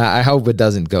 I hope it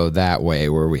doesn't go that way,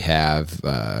 where we have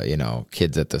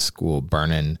kids at the school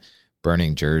burning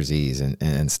jerseys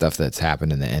and stuff that's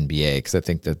happened in the NBA, because I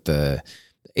think that the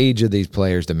age of these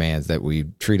players demands that we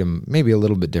treat them maybe a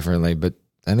little bit differently, but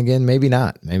then again, maybe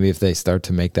not. Maybe if they start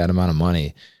to make that amount of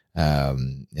money,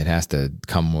 it has to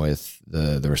come with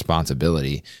the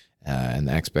responsibility and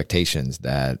the expectations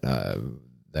that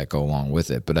go along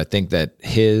with it. But I think that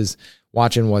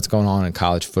watching what's going on in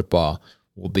college football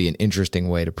will be an interesting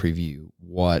way to preview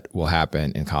what will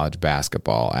happen in college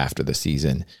basketball after the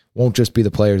season. Won't just be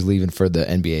the players leaving for the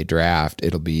NBA draft.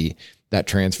 It'll be that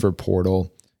transfer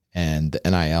portal and the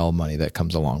NIL money that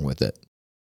comes along with it.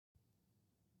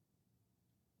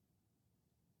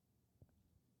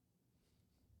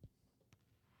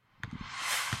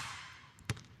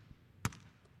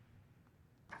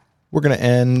 We're going to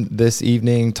end this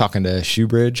evening talking to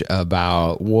Shoebridge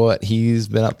about what he's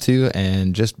been up to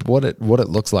and just what it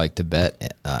looks like to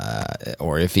bet,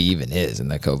 or if he even is in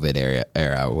the COVID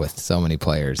era with so many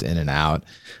players in and out.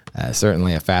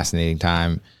 Certainly a fascinating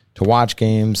time to watch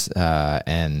games,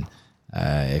 and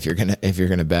if you're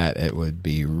gonna bet, it would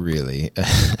be really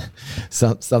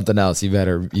something else. You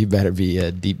better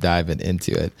be deep diving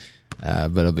into it,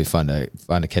 but it'll be fun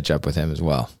to catch up with him as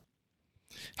well.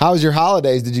 How was your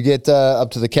holidays? Did you get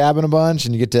up to the cabin a bunch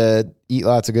and you get to eat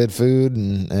lots of good food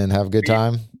and have a good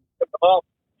time?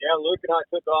 Yeah, Luke and I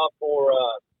took off for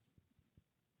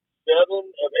 7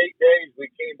 of 8 days. We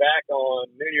came back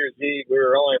on New Year's Eve. We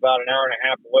were only about an hour and a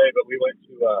half away, but we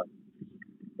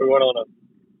went on a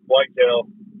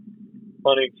whitetail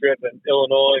hunting trip in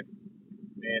Illinois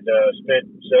and spent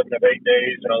 7 of 8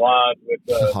 days in a lodge with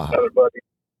another buddy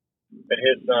and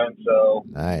his son. So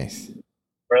nice.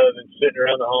 Rather than sitting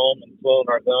around the home and twiddling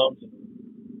our thumbs,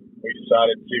 we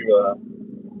decided to,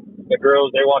 the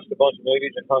girls, they watched a bunch of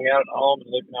movies and hung out at home, and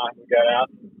Luke and I, we got out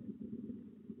and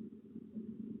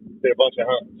did a bunch of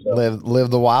hunting. So.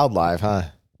 Live the wildlife, huh?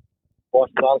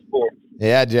 Watched a lot of sports.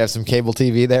 Yeah, did you have some cable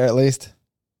TV there at least?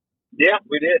 Yeah,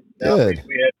 we did. Good.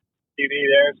 We had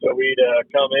TV there, so we'd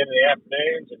come in the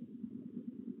afternoons and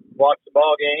watch the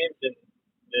ball games, and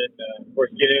then, of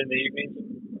course, get in the evenings and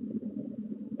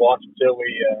watch until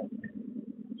we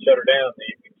shut her down in the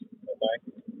evenings. Okay.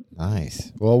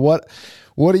 Nice. Well, what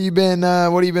have you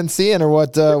been seeing, or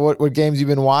what games you've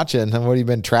been watching, and what have you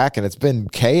been tracking? It's been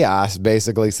chaos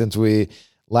basically since we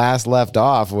last left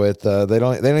off with they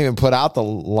don't even put out the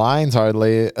lines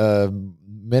hardly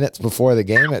minutes before the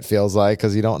game, it feels like,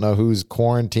 because you don't know who's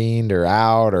quarantined or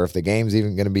out, or if the game's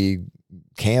even going to be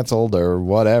canceled or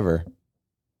whatever.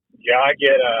 Yeah, I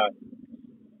get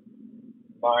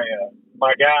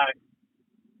my guy.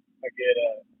 I get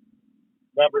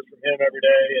numbers from him every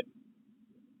day, and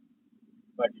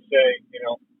like you say,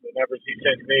 the numbers he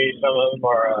sends me, some of them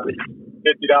are $50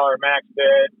 max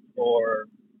bet, or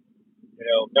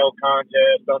no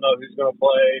contest. Don't know who's going to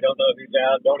play. Don't know who's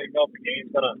out. Don't even know if the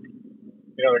game's going to.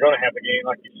 They're going to have a game,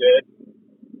 like you said.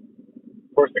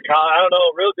 Of course, I don't know.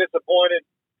 Real disappointed.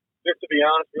 Just to be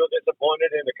honest, real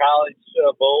disappointed in the college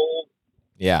bowl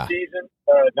season.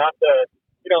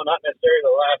 Not necessarily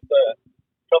the last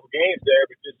couple games there,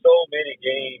 but just so many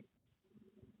games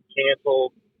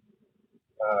canceled.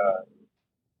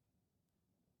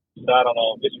 I don't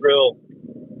know. Just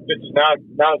not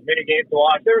as many games to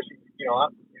watch. There was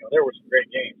there were some great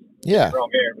games. Yeah. Wrong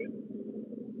there,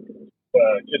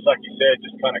 but just like you said,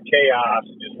 just kind of chaos.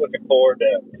 Just looking forward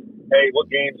to, hey, what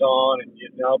game's on, and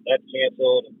that's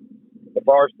canceled. The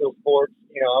Barstool Sports,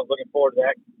 I was looking forward to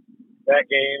that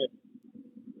game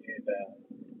and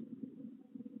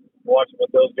watching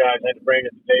what those guys had to bring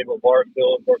to the table.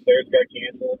 Barstool, of course, theirs got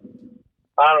canceled.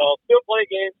 I don't know. Still playing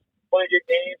good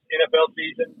games. NFL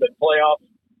season, the playoffs.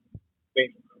 I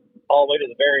mean, all the way to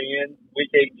the very end.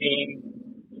 Week 18,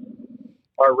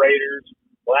 our Raiders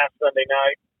last Sunday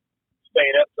night,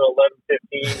 staying up till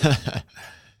 11:15,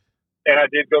 and I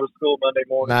did go to school Monday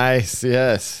morning. Nice,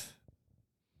 yes.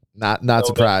 Not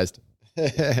surprised.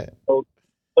 Told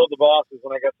the bosses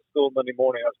when I got to school Monday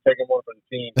morning, I was taking one for the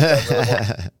team. So I really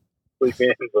wanted to sleep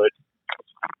in, but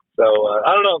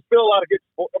I don't know. Still a lot of great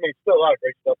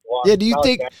stuff to watch. Yeah. Do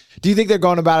you think they're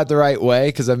going about it the right way?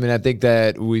 Because I think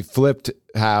that we flipped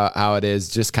how it is,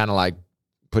 just kind of like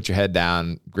put your head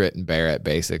down, grit and bear it.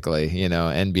 Basically,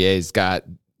 NBA's got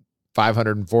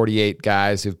 548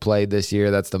 guys who've played this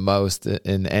year. That's the most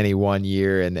in any one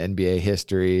year in NBA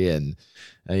history, and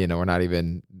we're not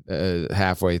even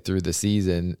halfway through the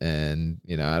season, and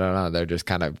I don't know. They're just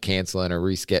kind of canceling or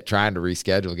trying to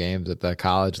reschedule games at the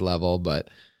college level, but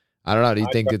I don't know. Do you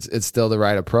think it's still the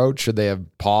right approach? Should they have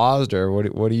paused, or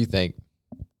what do you think?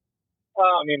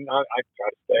 I try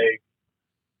to stay.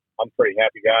 I'm a pretty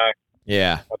happy guy.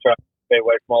 Yeah, I try to stay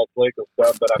away from all political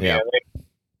stuff, but I think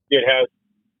it has.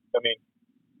 I think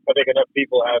enough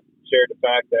people have shared the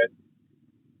fact that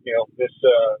this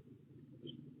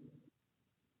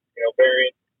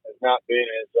variant has not been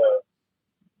as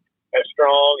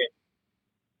strong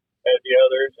as the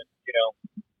others, and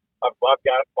I've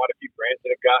got quite a few friends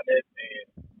that have gotten it,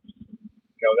 and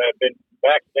that have been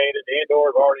vaccinated and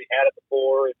or have already had it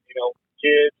before. And,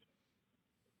 kids,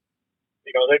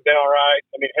 they've been all right.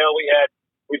 I mean, hell,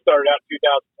 we started out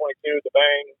 2022 with the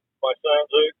bang. My son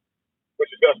Luke, which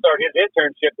is going to start his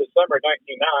internship this summer at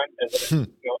 1999,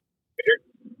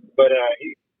 but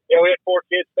we had 4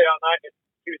 kids stay all night. At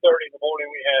 2:30 in the morning,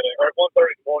 or at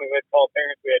 1:30 in the morning, we had called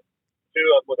parents. We had 2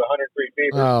 of them with 103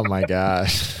 fever. Oh my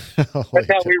gosh! That's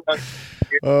how we run.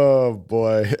 Oh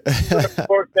boy! Of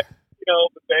course,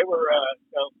 but they were,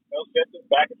 no sentence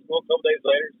back in school a couple days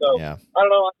later. So Yeah. I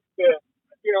don't know.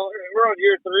 We're on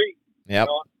year 3. Yep.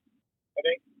 I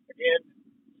think again,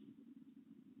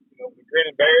 the grin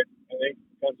and bear it, I think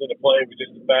comes into play with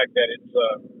just the fact that it's,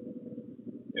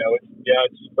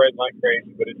 it's spreading like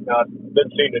crazy, but it's not.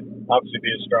 Doesn't seem to obviously be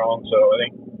as strong. So I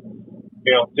think,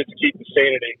 just to keep the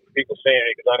sanity, people's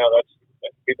sanity, because I know that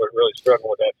people are really struggling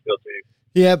with that still too.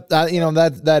 Yeah,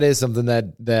 that is something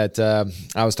that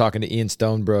I was talking to Ian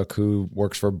Stonebrook, who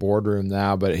works for Boardroom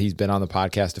now, but he's been on the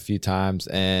podcast a few times,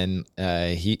 and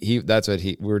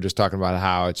we were just talking about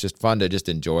how it's just fun to just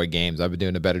enjoy games. I've been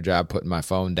doing a better job putting my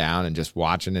phone down and just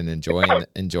watching and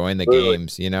enjoying the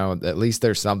games. At least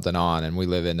there's something on, and we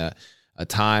live in a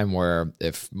time where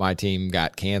if my team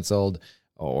got canceled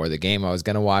or the game I was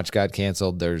going to watch got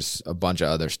canceled, there's a bunch of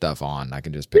other stuff on. I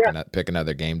can just pick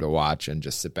another game to watch and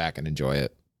just sit back and enjoy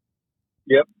it.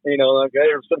 Yep. There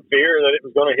was some fear that it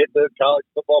was going to hit the college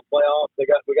football playoffs. We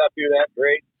got through that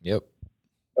great. Yep.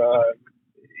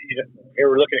 Here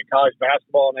we're looking at college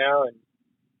basketball now, and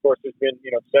of course there's been,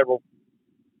 several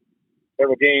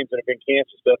games that have been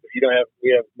canceled stuff, but we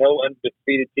have no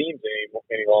undefeated teams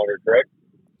any longer, correct?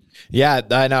 Yeah,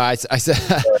 I know. I said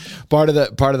part of the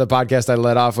podcast I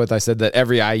led off with, I said that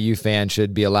every IU fan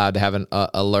should be allowed to have an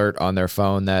alert on their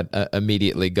phone that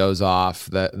immediately goes off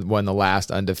that when the last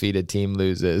undefeated team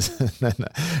loses,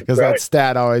 because that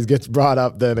stat always gets brought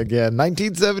up. Then again,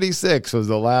 1976 was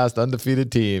the last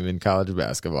undefeated team in college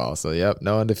basketball. So yep,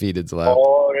 no undefeateds left.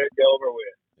 Oh, it's over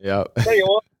with. Yep. Tell you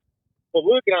what, well,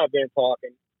 Luke and I have been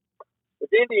talking.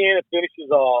 If Indiana finishes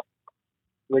off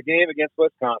the game against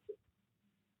Wisconsin,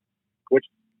 which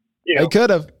they could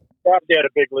have probably had a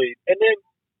big lead, and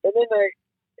then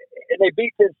they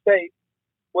beat Penn State,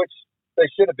 which they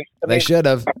should have beat. They should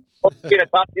have been a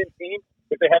top 10 team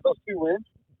if they had those 2 wins.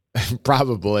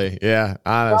 Probably, yeah.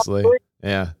 Honestly,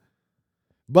 yeah.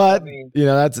 But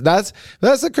that's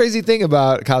the crazy thing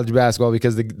about college basketball,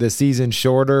 because the season's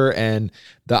shorter and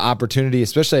the opportunity,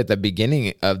 especially at the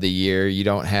beginning of the year, you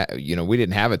don't have, we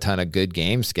didn't have a ton of good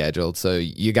games scheduled. So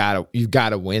you've got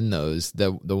to win those,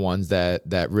 the ones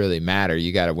that really matter.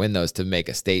 You got to win those to make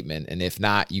a statement. And if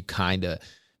not, you kind of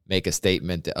make a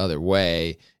statement the other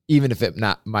way, even if it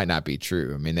might not be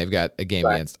true. I mean, they've got a game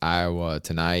against Iowa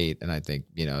tonight, and I think,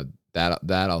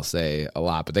 that'll say a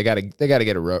lot, but they got to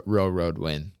get a road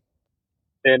win.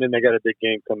 And then they got a big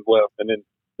game come and then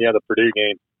the Purdue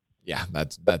game. Yeah,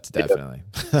 that's definitely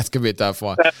that's gonna be a tough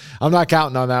one. I'm not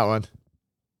counting on that one.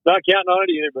 Not counting on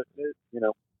it either, but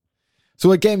So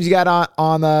what games you got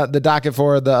on the docket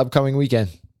for the upcoming weekend?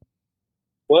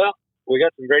 Well, we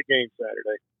got some great games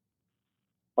Saturday.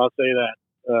 I'll say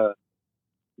that.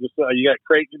 You got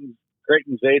Creighton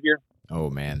Xavier. Oh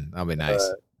man, that'll be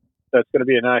nice. That's going to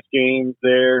be a nice game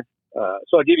there.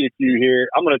 So I'll give you a few here.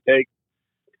 I'm going to take,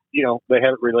 they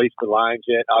haven't released the lines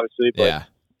yet, obviously, but,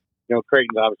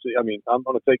 Creighton's obviously, I'm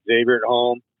going to take Xavier at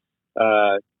home.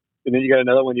 And then you got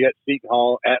another one. You got Seton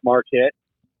Hall at Marquette.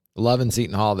 Loving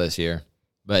Seton Hall this year,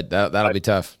 but that'll be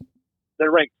tough.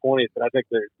 They're ranked 20th, but I think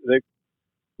they're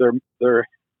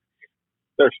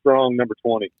strong number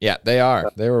 20. Yeah, they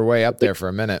are. They were way up there for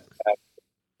a minute.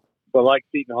 So I like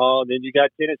Seton Hall. And then you got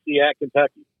Tennessee at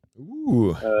Kentucky.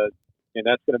 Ooh. And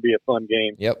that's going to be a fun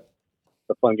game. Yep.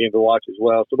 A fun game to watch as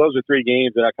well. So those are 3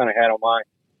 games that I kind of had on my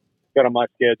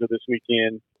schedule this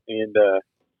weekend, and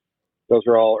those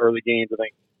are all early games. I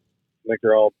think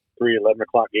they're all 11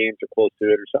 o'clock games or close to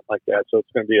it or something like that. So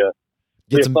it's going to be a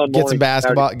fun morning.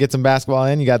 Get some basketball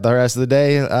in. You got the rest of the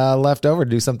day left over to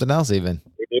do something else even.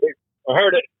 I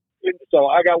heard it. So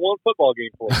I got one football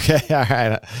game for you. Okay, all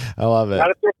right. I love it.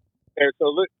 So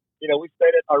look, we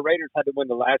stated our Raiders had to win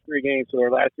the last 3 games, so their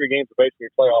last 3 games are basically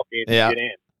playoff games to get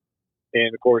in.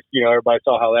 And, of course, everybody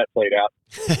saw how that played out.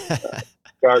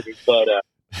 Chargers. But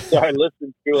so I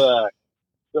listened to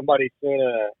somebody sent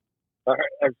a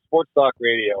sports talk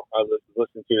radio I was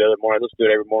listening to the other morning. I listen to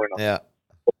it every morning on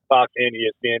Fox and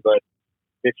ESPN. But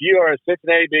if you are a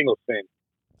Cincinnati Bengals fan,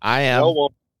 I am.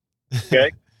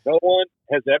 No one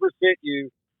has ever sent you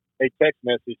a text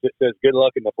message that says good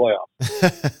luck in the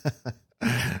playoffs.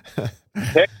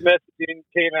 Text messaging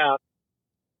came out.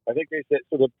 I think they said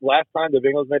so. The last time the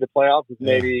Bengals made the playoffs was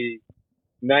maybe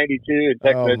 92. And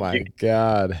text messaging. My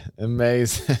God,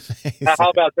 amazing! How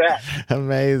about that?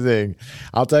 Amazing.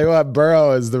 I'll tell you what,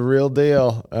 Burrow is the real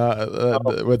deal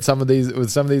with some of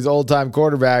these old time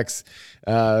quarterbacks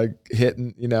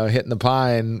hitting the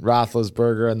pine,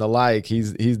 Roethlisberger and the like.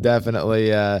 He's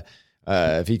definitely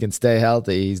if he can stay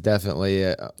healthy, he's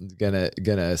definitely gonna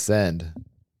ascend.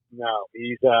 No,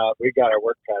 we got our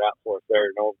work cut out for us there.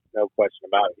 No question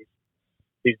about it.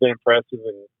 He's been impressive,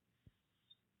 and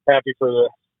happy for the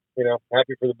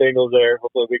Bengals there.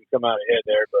 Hopefully we can come out ahead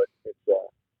there, but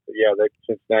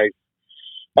Cincinnati.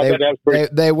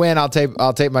 They win. I'll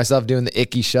tape myself doing the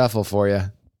icky shuffle for you.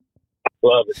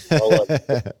 Love it. I love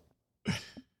it.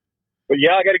 But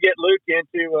yeah, I got to get Luke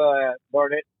into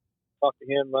Barnett. Talked to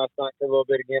him last night for a little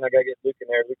bit again. I got to get Luke in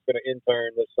there. Luke's been an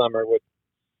intern this summer with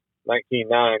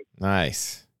 19-9.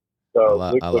 Nice. So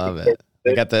I love it.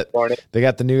 They got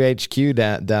the new HQ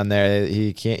down there.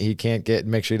 He can't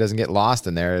make sure he doesn't get lost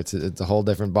in there. It's a whole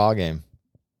different ball game.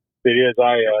 It is.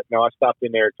 I stopped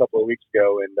in there a couple of weeks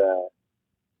ago, and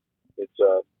it's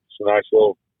a nice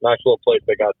little place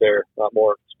they got there. A lot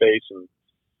more space, and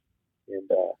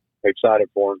excited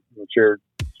for them. I'm sure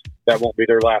that won't be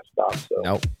their last stop. So.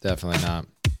 Nope, definitely not.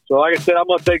 So like I said, I'm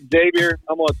going to take Xavier.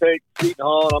 I'm going to take Seton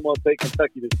Hall, and I'm going to take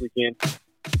Kentucky this weekend.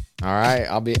 All right,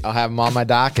 I'll have them on my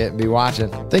docket and be watching.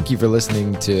 Thank you for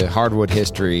listening to Hardwood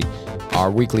History,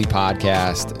 our weekly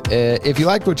podcast. If you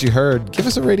liked what you heard, give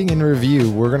us a rating and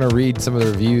review. We're going to read some of the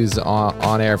reviews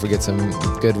on air if we get some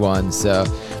good ones. So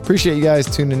appreciate you guys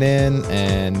tuning in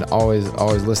and always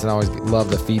listen. Always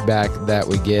love the feedback that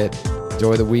we get.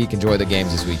 Enjoy the week. Enjoy the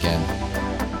games this weekend.